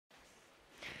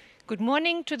Good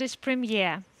morning to this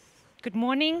premiere. Good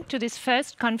morning to this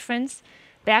first conference,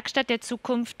 Werkstatt der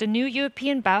Zukunft, the new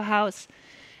European Bauhaus,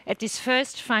 at this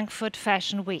first Frankfurt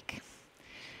Fashion Week.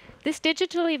 This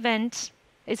digital event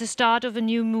is the start of a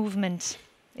new movement,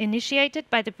 initiated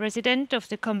by the President of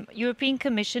the European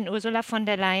Commission, Ursula von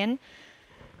der Leyen,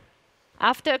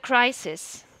 after a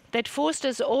crisis that forced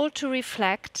us all to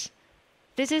reflect.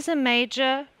 This is a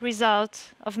major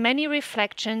result of many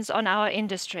reflections on our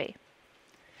industry.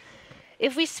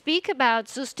 If we speak about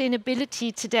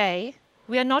sustainability today,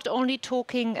 we are not only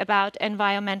talking about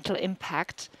environmental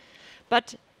impact,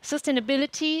 but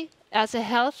sustainability as a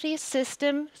healthy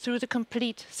system through the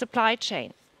complete supply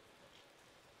chain.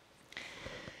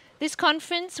 This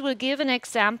conference will give an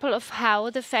example of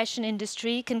how the fashion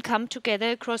industry can come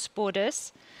together across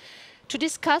borders to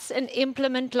discuss and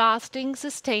implement lasting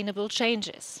sustainable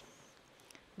changes.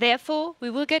 Therefore, we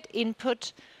will get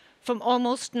input from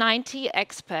almost 90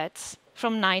 experts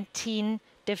from 19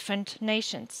 different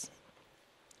nations.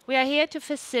 We are here to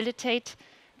facilitate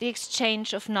the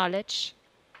exchange of knowledge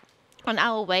on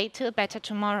our way to a better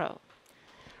tomorrow.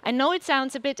 I know it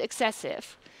sounds a bit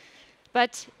excessive,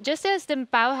 but just as the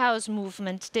Bauhaus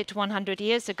movement did 100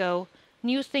 years ago,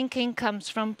 new thinking comes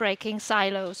from breaking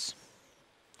silos.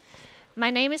 My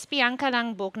name is Bianca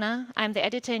Langbogner. I'm the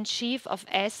editor-in-chief of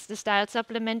S, the style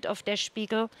supplement of Der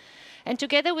Spiegel, and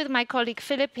together with my colleague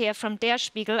Philipp here from Der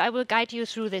Spiegel, I will guide you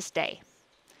through this day.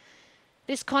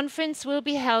 This conference will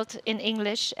be held in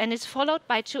English and is followed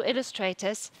by two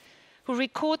illustrators who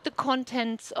record the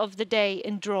contents of the day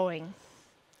in drawing.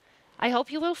 I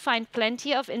hope you will find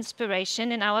plenty of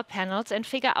inspiration in our panels and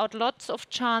figure out lots of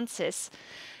chances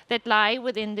that lie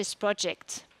within this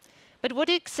project. But what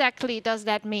exactly does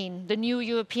that mean, the new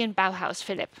European Bauhaus,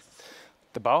 Philipp?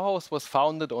 The Bauhaus was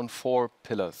founded on 4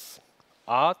 pillars: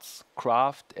 arts,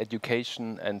 craft,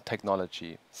 education, and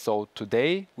technology. So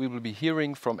today we will be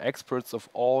hearing from experts of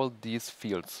all these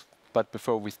fields. But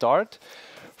before we start,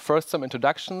 first some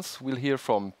introductions. We'll hear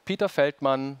from Peter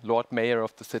Feldmann, Lord Mayor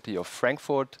of the city of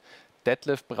Frankfurt,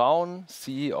 Detlef Braun,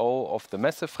 CEO of the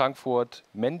Messe Frankfurt,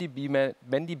 Mandie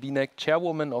Bienek,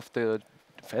 Chairwoman of the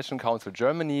Fashion Council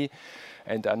Germany,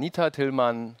 and Anita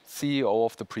Tillmann, CEO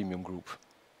of the Premium Group.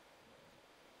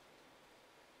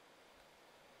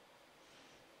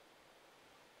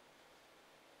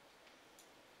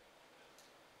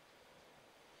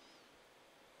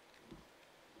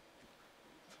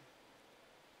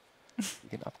 Wir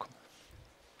gehen abkommen.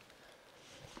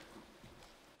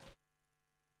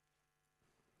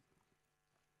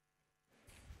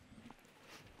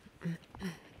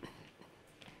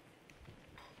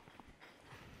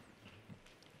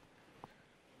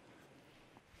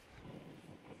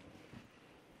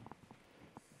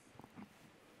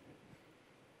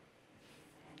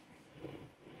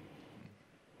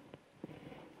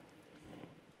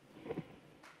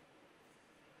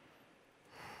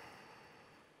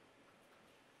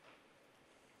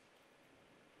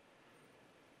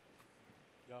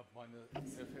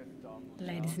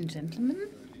 Ladies and gentlemen,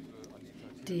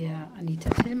 dear Anita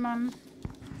Tillmann,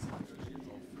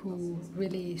 who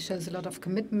really shows a lot of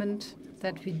commitment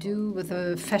that we do with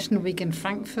the Fashion Week in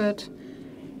Frankfurt,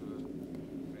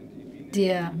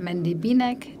 dear Mandie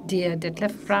Bienek, dear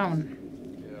Detlef Braun,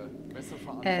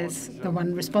 as the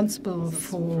one responsible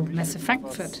for Messe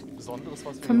Frankfurt.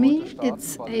 For me,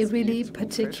 it's a really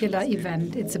particular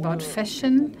event. It's about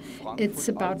fashion. It's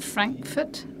about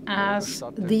Frankfurt as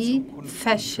the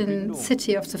fashion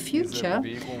city of the future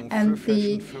and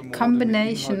the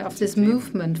combination of this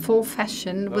movement for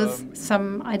fashion with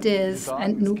some ideas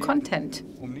and new content.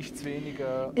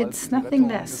 It's nothing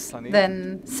less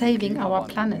than saving our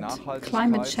planet,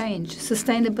 climate change,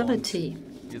 sustainability.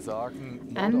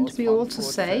 And we also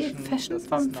say fashion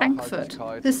from Frankfurt.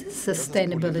 This is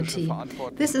sustainability.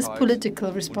 This is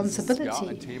political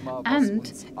responsibility.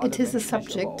 And it is a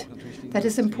subject that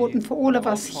is important for all of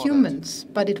us humans,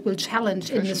 but it will challenge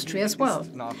industry as well.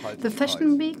 The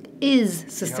Fashion Week is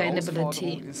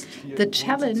sustainability. The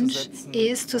challenge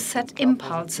is to set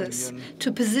impulses, to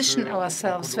position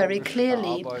ourselves very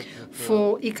clearly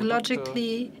for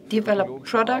ecologically developed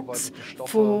products,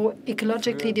 for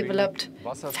ecologically developed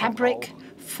fabric,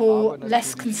 for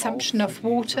less consumption of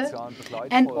water,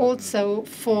 and also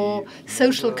for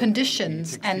social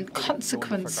conditions and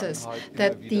consequences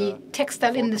that the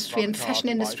textile industry and fashion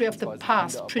industry of the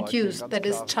past produced, that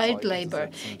is child labor.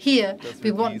 Here,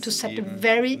 we want to set a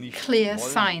very clear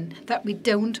sign that we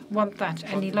don't want that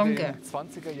any longer.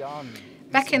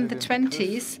 Back in the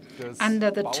 20s, under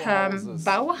the term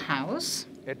Bauhaus,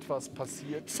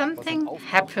 something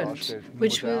happened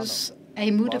which was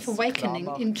a mood of awakening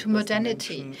into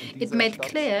modernity. It made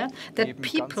clear that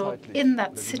people in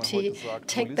that city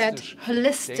take that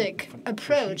holistic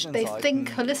approach. They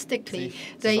think holistically.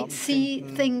 They see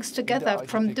things together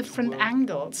from different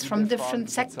angles, from different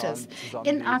sectors,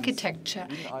 in architecture,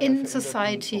 in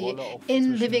society,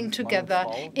 in living together,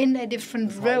 in a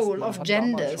different role of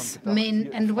genders, men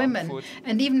and women.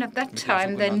 And even at that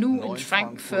time, they knew in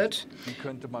Frankfurt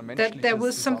that there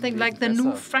was something like the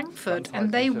new Frankfurt,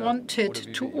 and they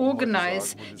wanted to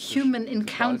organize human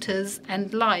encounters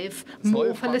and life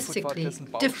more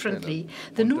holistically, differently.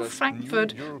 The new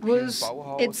Frankfurt was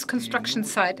its construction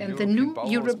site, and the new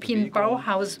European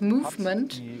Bauhaus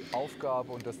movement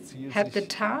had the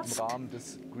task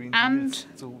and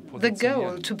the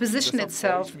goal to position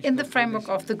itself in the framework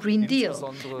of the Green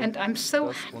Deal. And I'm so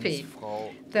happy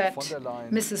that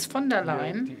Mrs. von der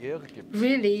Leyen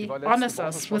really honors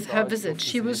us with her visit.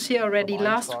 She was here already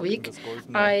last week.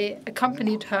 I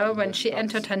accompanied her when she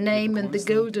entered her name in the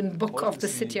Golden Book of the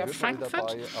City of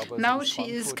Frankfurt. Now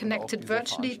she is connected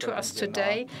virtually to us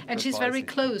today, and she's very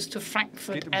close to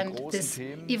Frankfurt and this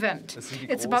event.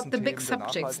 It's about the big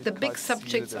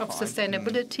subjects of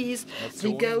sustainability,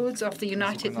 the goals of the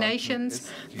United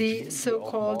Nations, the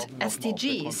so-called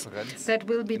SDGs that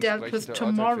will be dealt with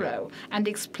tomorrow and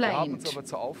explained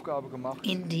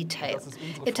in detail.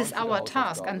 It is our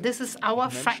task, and this is our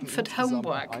Frankfurt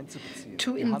homework,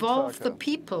 to involve the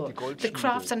people, the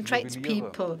crafts and trades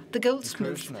people, the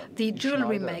goldsmiths, the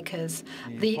jewelry makers,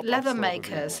 the leather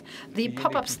makers, the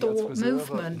pop-up store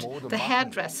movement, the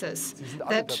hairdressers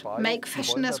that make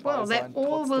fashion as well. They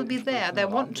all will be there. They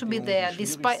want to be there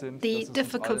despite the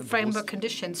difficult framework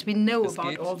conditions. We know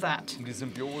about all that.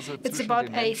 It's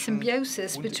about a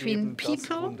symbiosis between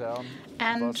people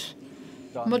and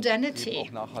modernity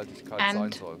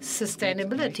and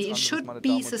sustainability. It should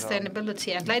be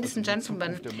sustainability. And ladies and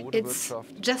gentlemen, it's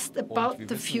just about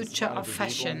the future of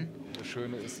fashion.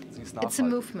 It's a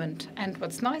movement. And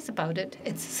what's nice about it,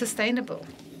 it's sustainable.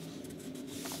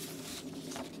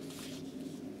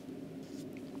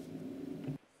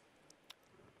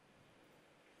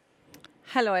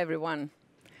 Hello, everyone.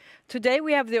 Today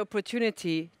we have the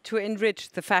opportunity to enrich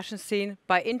the fashion scene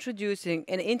by introducing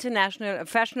an international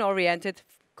fashion-oriented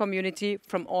community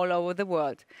from all over the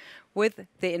world with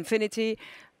the Infinity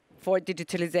for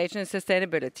Digitalization and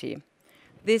Sustainability.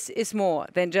 This is more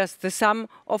than just the sum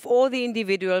of all the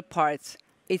individual parts.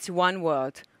 It's one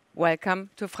world.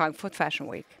 Welcome to Frankfurt Fashion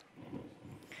Week.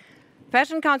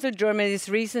 Fashion Council Germany's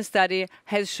recent study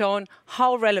has shown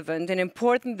how relevant and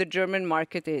important the German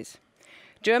market is.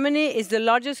 Germany is the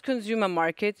largest consumer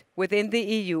market within the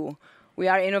EU. We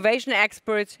are innovation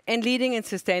experts and leading in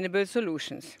sustainable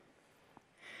solutions.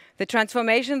 The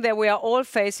transformation that we are all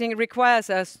facing requires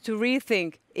us to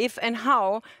rethink if and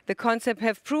how the concepts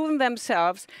have proven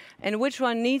themselves and which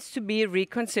one needs to be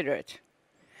reconsidered.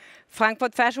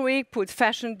 Frankfurt Fashion Week puts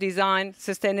fashion, design,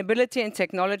 sustainability and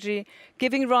technology,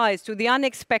 giving rise to the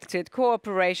unexpected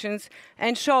cooperations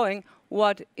and showing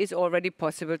what is already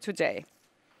possible today.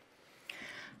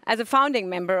 As a founding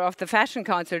member of the Fashion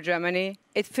Council Germany,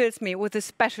 it fills me with a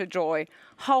special joy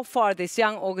how far this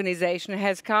young organization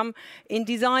has come in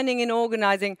designing and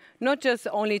organizing not just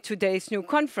only today's new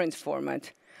conference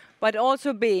format, but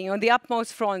also being on the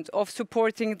utmost front of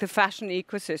supporting the fashion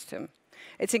ecosystem.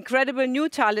 Its incredible new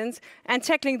talents and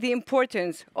tackling the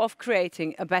importance of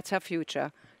creating a better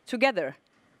future together.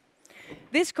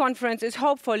 This conference is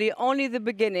hopefully only the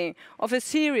beginning of a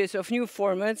series of new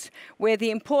formats where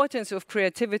the importance of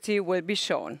creativity will be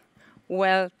shown.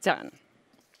 Well done.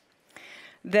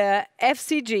 The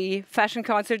FCG, Fashion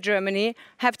Council Germany,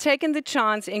 have taken the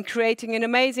chance in creating an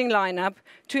amazing lineup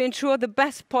to ensure the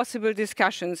best possible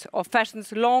discussions of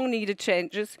fashion's long-needed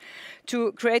changes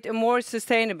to create a more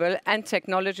sustainable and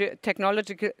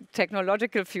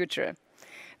technological future.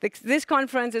 This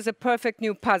conference is a perfect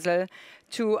new puzzle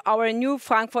to our new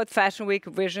Frankfurt Fashion Week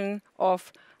vision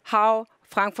of how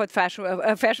Frankfurt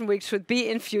Fashion Week should be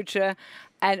in future,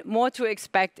 and more to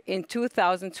expect in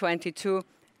 2022.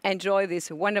 Enjoy this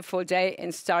wonderful day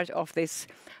and start of this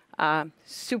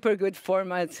super good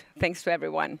format. Thanks to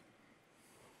everyone.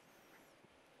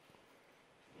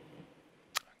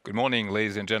 Good morning,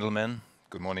 ladies and gentlemen.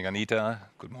 Good morning, Anita.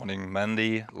 Good morning,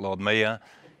 Mandie, Lord Mayor.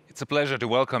 It's a pleasure to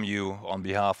welcome you on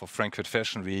behalf of Frankfurt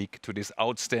Fashion Week to this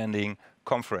outstanding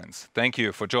conference. Thank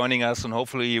you for joining us, and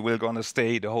hopefully you will going to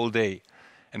stay the whole day.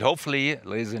 And hopefully,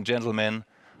 ladies and gentlemen,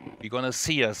 you're going to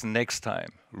see us next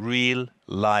time, real,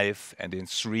 live, and in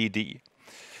 3D.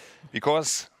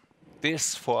 Because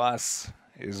this, for us,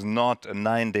 is not a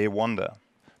 9-day wonder.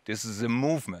 This is a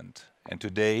movement, and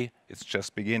today it's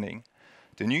just beginning.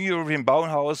 The new European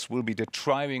Bauhaus will be the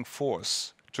driving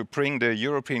force to bring the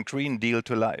European Green Deal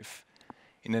to life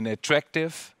in an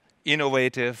attractive,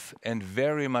 innovative, and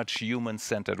very much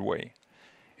human-centered way.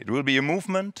 It will be a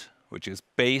movement which is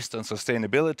based on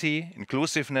sustainability,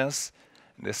 inclusiveness,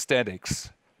 and aesthetics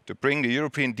to bring the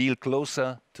European deal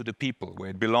closer to the people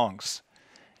where it belongs.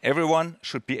 Everyone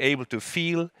should be able to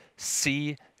feel,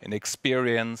 see, and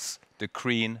experience the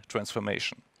green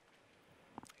transformation.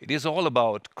 It is all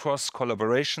about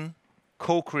cross-collaboration,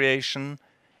 co-creation,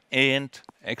 and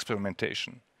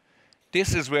experimentation.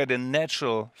 This is where the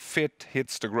natural fit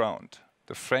hits the ground.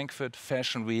 The Frankfurt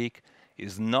Fashion Week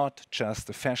is not just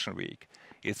a fashion week.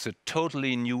 It's a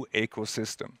totally new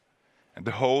ecosystem. And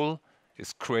the whole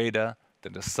is greater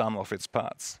than the sum of its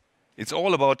parts. It's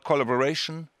all about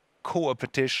collaboration,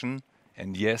 co-opetition,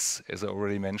 and yes, as I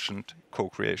already mentioned,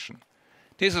 co-creation.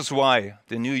 This is why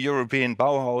the new European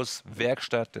Bauhaus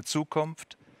Werkstatt der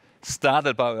Zukunft,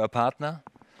 started by our partner,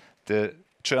 the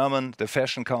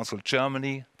Fashion Council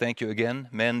Germany. Thank you again,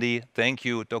 Mandie. Thank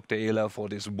you, Dr. Ehler, for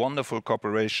this wonderful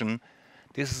cooperation.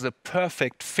 This is a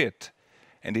perfect fit,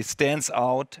 and it stands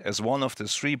out as one of the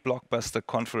 3 blockbuster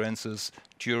conferences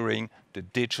during the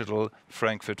digital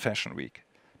Frankfurt Fashion Week.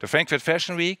 The Frankfurt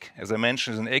Fashion Week, as I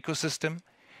mentioned, is an ecosystem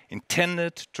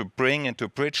intended to bring and to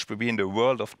bridge between the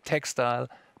world of textile,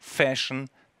 fashion,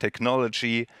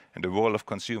 technology, and the world of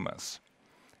consumers.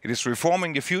 It is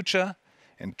reforming the future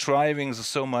and driving the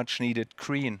so much needed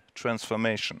green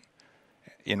transformation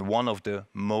in one of the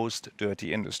most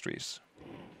dirty industries.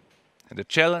 And the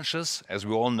challenges, as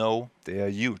we all know, they are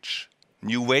huge.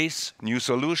 New ways, new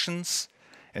solutions,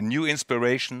 and new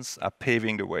inspirations are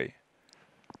paving the way.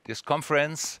 This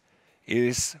conference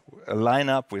is a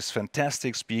lineup with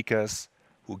fantastic speakers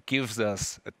who gives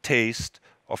us a taste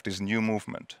of this new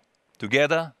movement.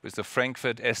 Together with the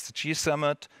Frankfurt SDG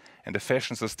Summit and the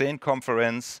Fashion Sustain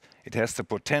Conference, it has the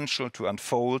potential to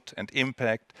unfold and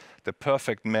impact the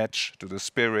perfect match to the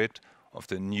spirit of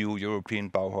the new European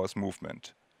Bauhaus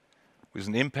movement. With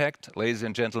an impact, ladies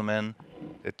and gentlemen,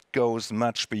 that goes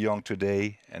much beyond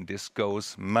today, and this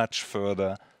goes much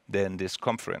further than this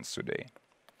conference today.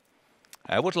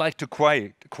 I would like to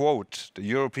quote the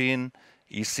European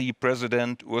EC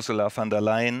President Ursula von der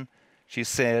Leyen. She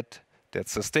said that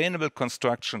sustainable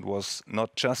construction was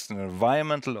not just an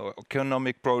environmental or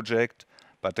economic project,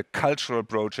 but a cultural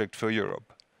project for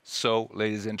Europe. So,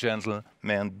 ladies and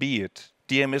gentlemen, be it.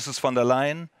 Dear Mrs. von der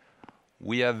Leyen,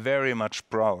 we are very much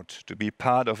proud to be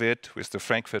part of it with the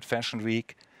Frankfurt Fashion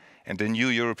Week and the new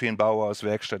European Bauhaus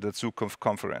Werkstatt der Zukunft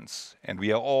conference. And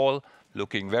we are all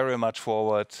looking very much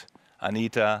forward,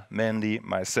 Anita, Mandie,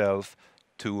 myself,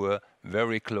 to a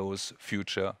very close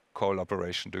future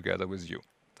collaboration together with you.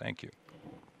 Thank you.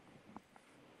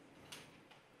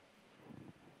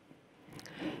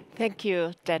 Thank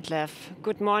you, Detlef.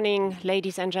 Good morning,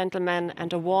 ladies and gentlemen,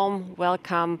 and a warm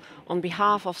welcome on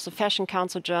behalf of the Fashion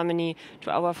Council Germany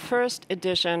to our first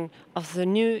edition of the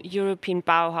new European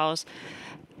Bauhaus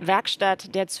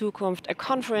Werkstatt der Zukunft, a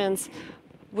conference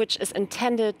which is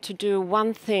intended to do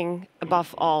one thing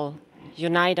above all: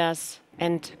 unite us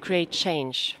and create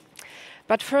change.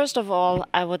 But first of all,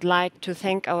 I would like to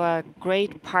thank our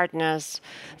great partners,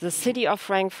 the City of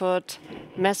Frankfurt,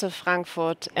 Messe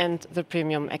Frankfurt, and the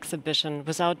Premium Exhibition,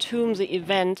 without whom the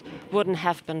event wouldn't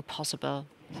have been possible.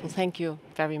 So thank you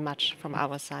very much from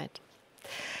our side.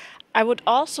 I would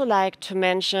also like to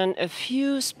mention a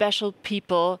few special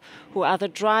people who are the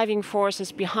driving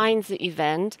forces behind the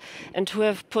event and who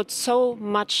have put so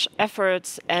much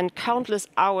efforts and countless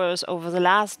hours over the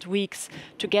last weeks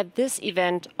to get this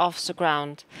event off the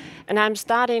ground. And I'm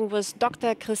starting with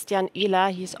Dr. Christian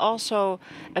Ehler. He's also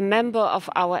a member of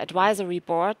our advisory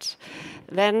board.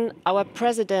 Then our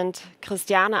president,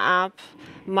 Christiane Arp,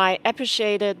 my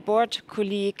appreciated board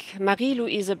colleague,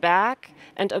 Marie-Louise Berg,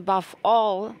 and above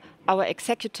all, our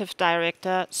executive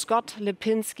director, Scott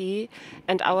Lipinski,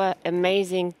 and our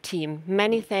amazing team.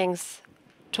 Many thanks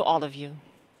to all of you.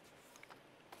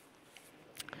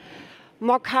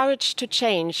 More courage to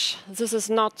change. This is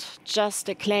not just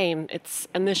a claim, it's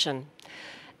a mission.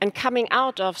 And coming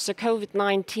out of the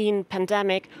COVID-19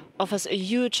 pandemic offers a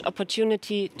huge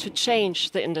opportunity to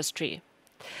change the industry.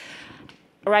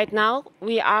 Right now,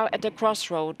 we are at a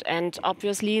crossroad, and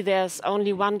obviously there's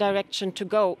only one direction to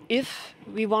go if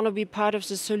we want to be part of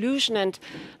the solution and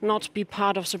not be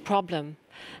part of the problem.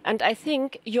 And I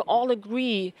think you all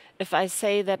agree if I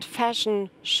say that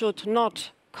fashion should not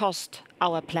cost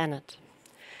our planet.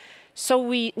 So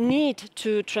we need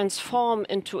to transform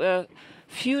into a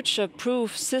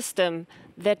future-proof system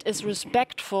that is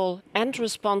respectful and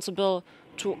responsible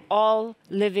to all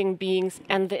living beings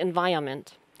and the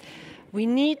environment. We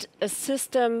need a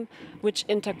system which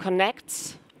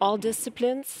interconnects all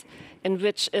disciplines, in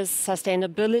which is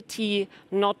sustainability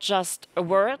not just a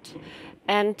word,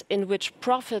 and in which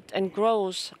profit and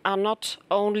growth are not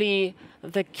only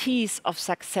the keys of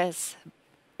success.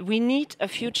 We need a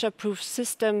future-proof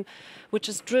system which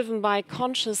is driven by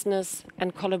consciousness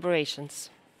and collaborations.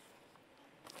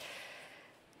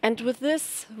 And with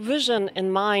this vision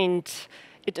in mind,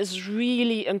 it is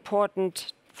really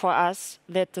important for us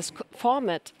that this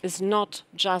format is not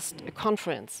just a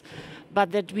conference,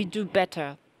 but that we do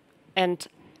better and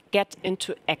get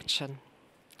into action.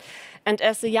 And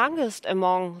as the youngest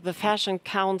among the fashion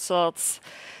councils,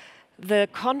 the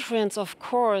conference, of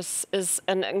course, is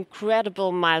an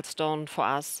incredible milestone for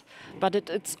us, but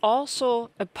it's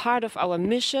also a part of our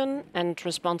mission and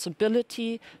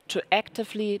responsibility to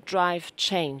actively drive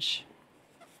change.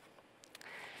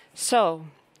 So,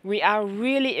 we are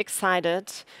really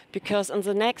excited because in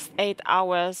the next 8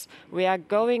 hours we are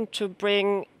going to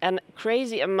bring a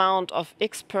crazy amount of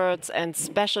experts and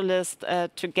specialists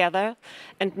together,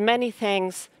 and many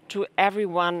thanks to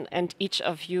everyone and each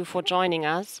of you for joining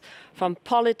us, from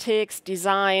politics,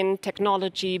 design,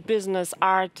 technology, business,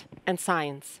 art and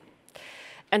science.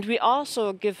 And we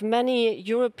also give many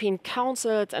European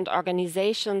councils and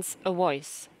organizations a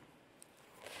voice.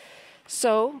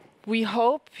 So, we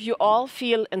hope you all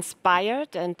feel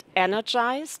inspired and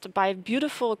energized by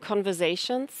beautiful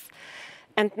conversations.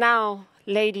 And now,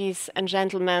 ladies and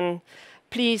gentlemen,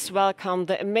 please welcome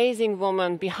the amazing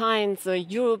woman behind the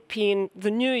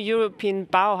new European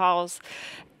Bauhaus,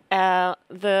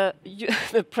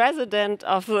 the President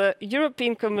of the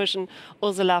European Commission,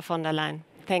 Ursula von der Leyen.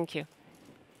 Thank you.